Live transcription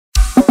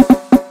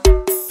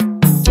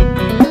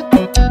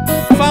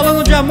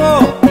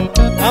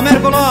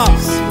Américo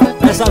Lopes,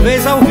 dessa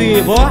vez ao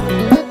vivo, ó.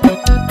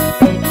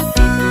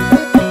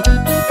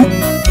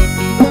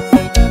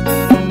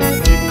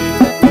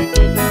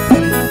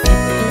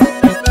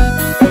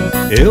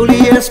 Eu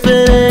lhe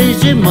esperei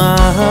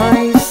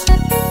demais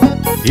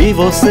e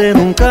você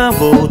nunca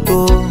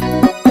voltou.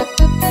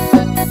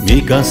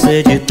 Me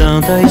cansei de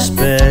tanta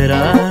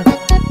espera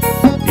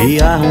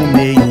e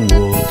arrumei um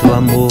outro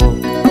amor.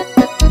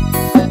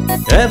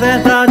 É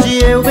verdade,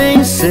 eu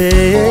bem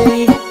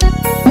sei,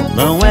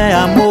 não é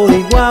amor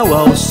igual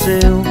ao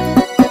seu,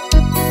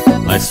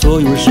 mas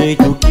foi o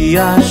jeito que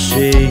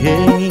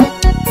achei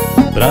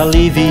pra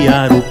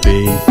aliviar o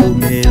peito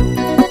meu.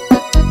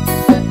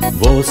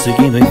 Vou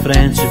seguindo em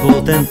frente,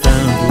 vou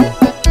tentando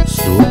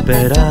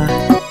superar,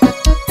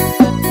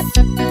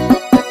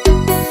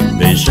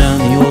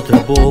 beijando em outra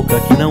boca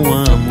que não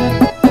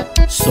amo,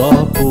 só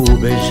por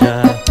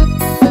beijar.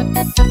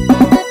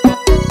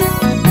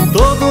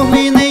 Tô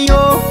dormindo em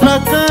outra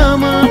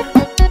cama,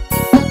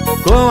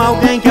 com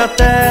alguém que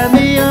até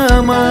me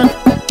ama,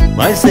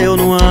 mas eu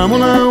não amo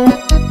não.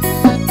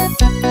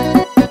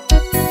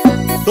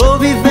 Tô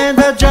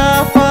vivendo de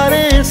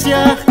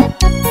aparência,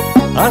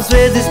 às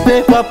vezes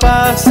perco a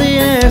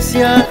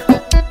paciência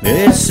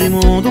nesse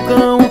mundo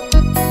cão.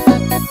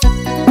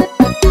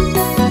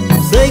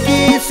 Sei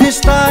que isso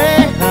está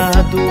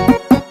errado,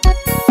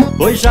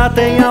 pois já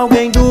tem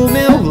alguém do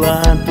meu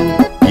lado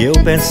e eu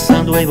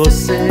pensando em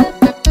você.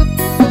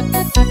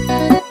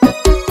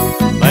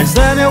 Mas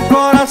é meu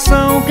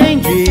coração quem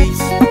diz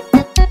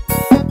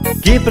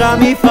que pra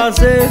me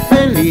fazer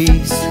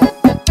feliz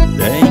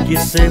tem que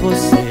ser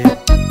você.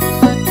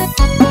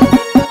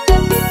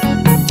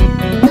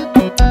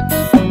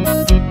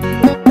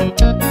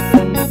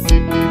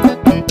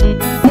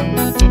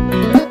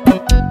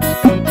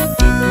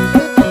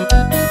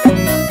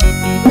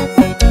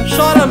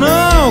 Chora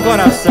não,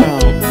 coração.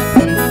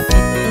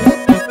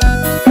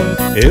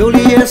 Eu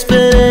lhe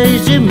esperei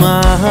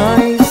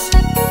demais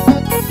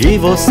e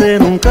você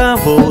nunca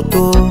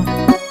voltou.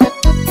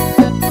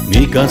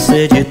 Me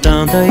cansei de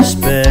tanta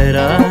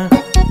espera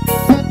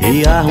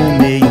e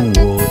arrumei um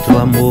outro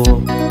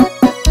amor.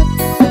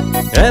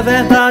 É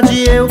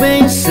verdade, eu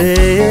bem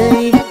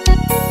sei,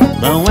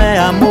 não é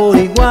amor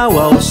igual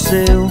ao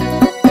seu,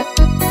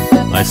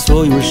 mas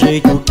foi o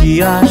jeito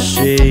que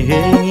achei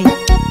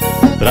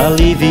pra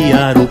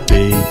aliviar o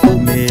peito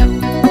meu.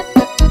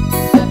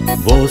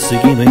 Vou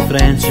seguindo em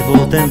frente,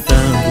 vou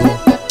tentando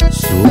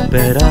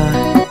superar,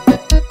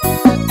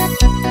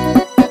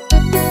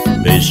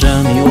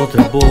 beijando em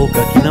outra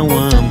boca que não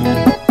amo,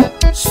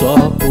 só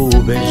por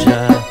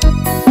beijar.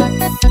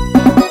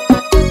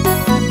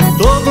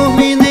 Tô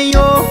dormindo em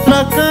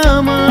outra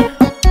cama,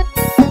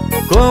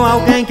 com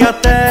alguém que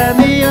até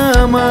me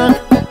ama,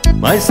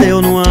 mas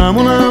eu não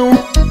amo não.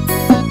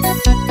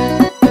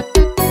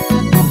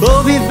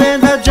 Tô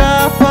vivendo de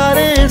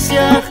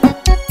aparência,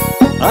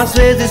 às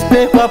vezes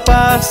perco a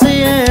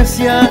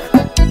paciência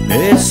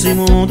nesse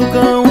mundo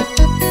cão.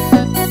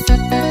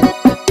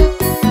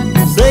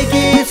 Sei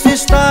que isso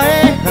está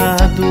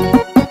errado,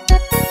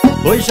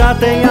 pois já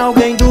tem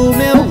alguém do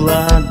meu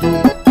lado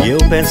e eu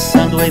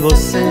pensando em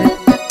você.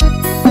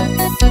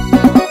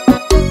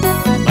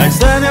 Mas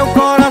é meu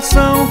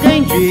coração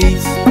quem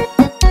diz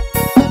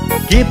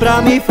que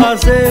pra me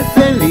fazer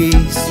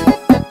feliz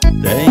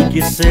tem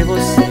que ser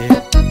você.